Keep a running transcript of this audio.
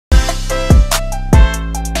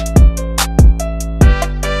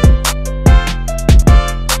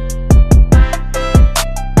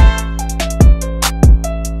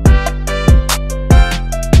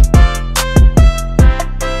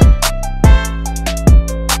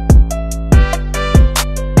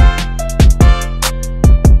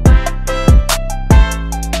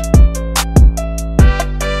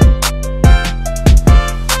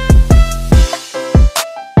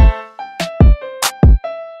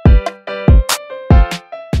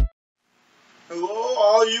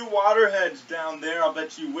all you waterheads down there, I'll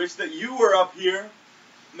bet you wish that you were up here.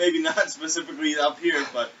 Maybe not specifically up here,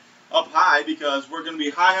 but up high, because we're going to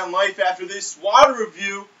be high on life after this water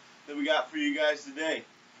review that we got for you guys today.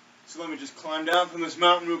 So let me just climb down from this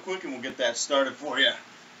mountain real quick and we'll get that started for you.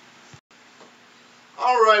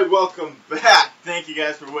 Alright, welcome back. Thank you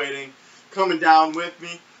guys for waiting, coming down with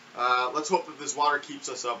me. Let's hope that this water keeps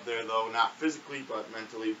us up there, though, not physically, but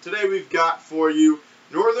mentally. Today we've got for you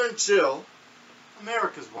Northern Chill,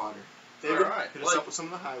 America's water. David, hit us up with some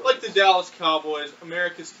of the highlights. Like the Dallas Cowboys,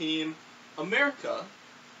 America's team, America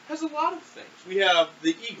has a lot of things. We have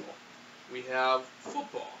the Eagle. We have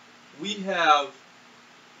football. We have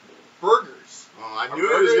burgers. Oh, I knew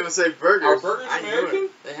he was going to say burgers. Are burgers American?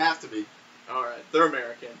 They have to be. Alright, they're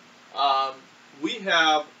American. We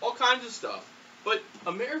have all kinds of stuff. But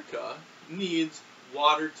America needs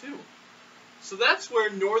water too. So that's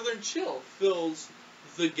where Northern Chill fills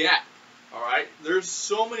the gap. Alright? There's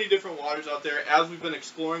so many different waters out there as we've been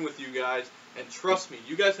exploring with you guys. And trust me,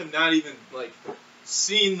 you guys have not even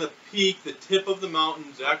seen the peak, the tip of the mountain.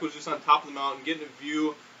 Zach was just on top of the mountain getting a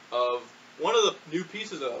view of one of the new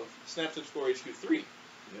pieces of Snapchat Score HQ3. Yes.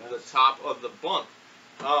 The top of the bump.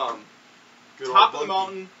 Top of the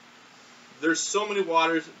mountain. There's so many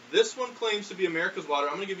waters. This one claims to be America's water.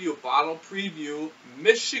 I'm going to give you a bottle preview.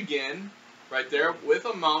 Michigan, right there, with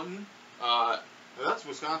a mountain. That's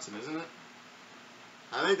Wisconsin, isn't it?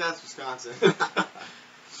 I think that's Wisconsin.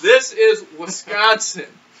 This is Wisconsin.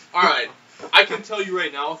 All right. I can tell you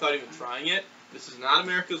right now without even trying it, this is not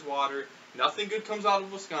America's water. Nothing good comes out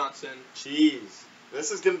of Wisconsin. Cheese.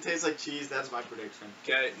 This is going to taste like cheese. That's my prediction.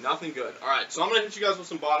 Okay, nothing good. All right, so I'm going to hit you guys with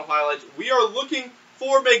some bottle highlights. We are looking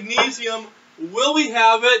for magnesium. Will we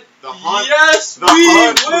have it? The hunt. Yes, the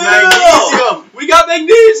hunt we will. Magnesium. We got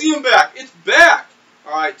magnesium back. It's back.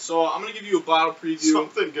 All right, so I'm going to give you a bottle preview.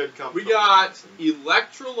 Something good comes. We got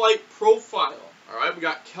electrolyte profile. All right, we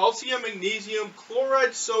got calcium, magnesium,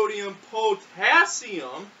 chloride, sodium,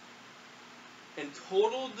 potassium, and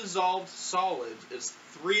total dissolved solids is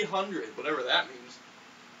 300, whatever that means.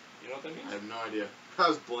 You know what that means? I have no idea. I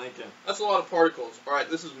was blanking. That's a lot of particles. All right,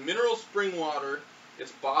 this is mineral spring water.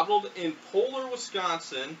 It's bottled in Polar,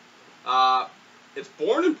 Wisconsin. It's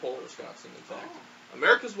born in Polar, Wisconsin, in fact. Oh.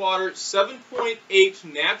 America's water,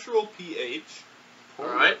 7.8 natural pH. Polar.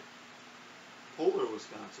 All right. Polar,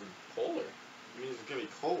 Wisconsin. Polar. It means it's going to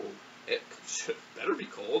be cold. It better be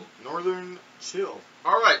cold. Northern Chill.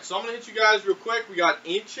 All right, so I'm going to hit you guys real quick. We got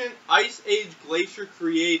ancient Ice Age glacier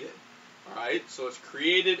created. All right, so it's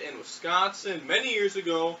created in Wisconsin many years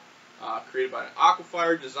ago. Created by an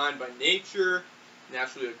aquifer, designed by nature,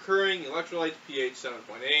 naturally occurring, electrolytes, pH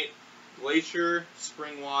 7.8, glacier,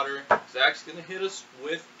 spring water. Zach's going to hit us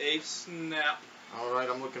with a snap. All right,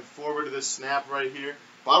 I'm looking forward to this snap right here.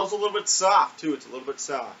 Bottle's a little bit soft, too. It's a little bit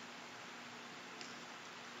soft.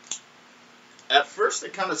 At first,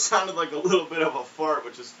 it kind of sounded like a little bit of a fart,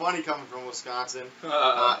 which is funny coming from Wisconsin.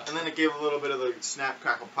 And then it gave a little bit of the snap,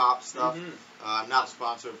 crackle, pop stuff. Not a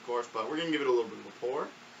sponsor, of course, but we're going to give it a little bit of a pour.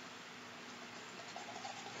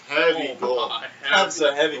 Heavy gulp. That's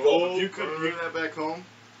a heavy gulp. If you couldn't hear that back home,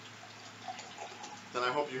 then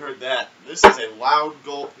I hope you heard that. This is a loud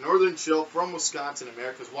gulp. Northern Chill from Wisconsin,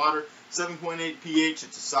 America's water. 7.8 pH.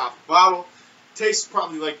 It's a soft bottle. Tastes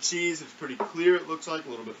probably like cheese. It's pretty clear, it looks like. A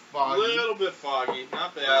little bit foggy. A little bit foggy.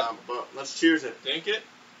 Not bad. But let's cheers it. Dink it.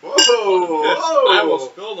 Whoa! Whoa. I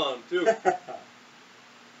almost spilled on him, too.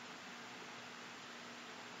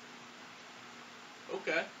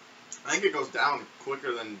 Okay. I think it goes down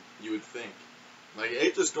quicker than you would think. Like,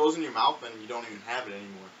 it just goes in your mouth and you don't even have it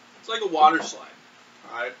anymore. It's like a water slide.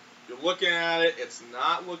 Alright? You're looking at it. It's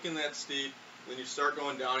not looking that steep. When you start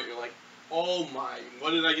going down it, you're like, oh my,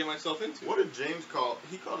 what did I get myself into? What did James call it?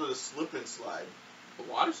 He called it a slip and slide.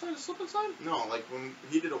 A water slide? A slip and slide? No, like when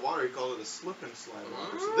he did a water, he called it a slip and slide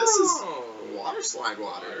water. So this is water slide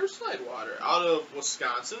water. Water slide water. Out of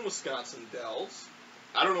Wisconsin, Wisconsin Dells.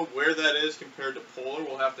 I don't know where that is compared to Polar.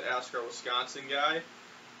 We'll have to ask our Wisconsin guy.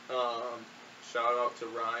 Shout out to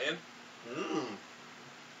Ryan.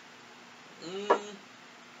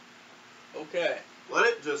 Okay. Let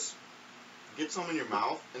it just get some in your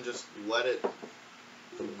mouth and just let it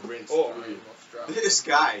rinse through. This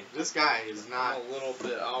guy is not. I'm a little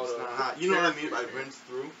bit out of. Hot. You know what I mean by rinse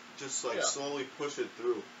through? Just like slowly push it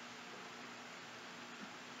through.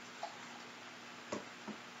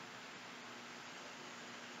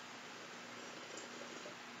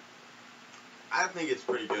 I think it's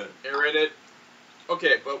pretty good. Aerated.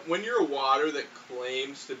 Okay, but when you're a water that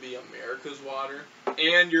claims to be America's water,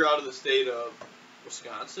 and you're out of the state of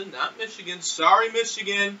Wisconsin, not Michigan. Sorry,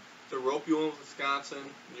 Michigan. to rope you in with Wisconsin.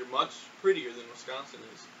 You're much prettier than Wisconsin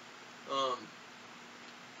is.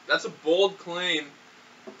 That's a bold claim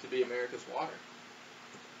to be America's water.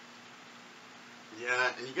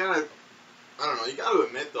 Yeah, and you gotta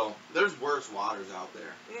admit though, there's worse waters out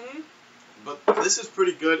there. Mm-hmm. But this is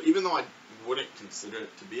pretty good, even though I wouldn't consider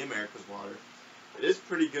it to be America's water. It is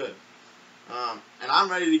pretty good. And I'm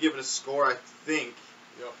ready to give it a score, I think.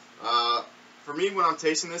 Yep. For me, when I'm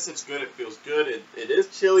tasting this, it's good. It feels good. It is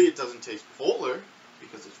chilly. It doesn't taste polar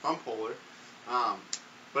because it's from Polar.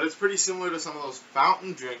 But it's pretty similar to some of those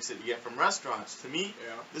fountain drinks that you get from restaurants. To me,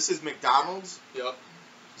 this is McDonald's. Yep.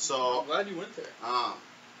 So I'm glad you went there.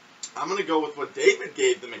 I'm going to go with what David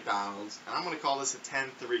gave the McDonald's, and I'm going to call this a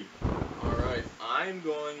 10-3. All right. I'm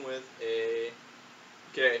going with a...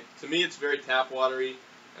 Okay, to me it's very tap watery,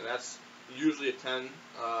 and that's usually a 10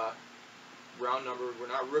 round number. We're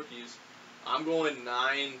not rookies. I'm going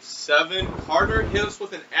 9-7. Carter hit us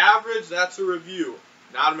with an average. That's a review,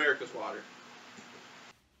 not America's water.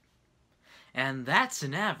 And that's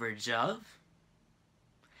an average of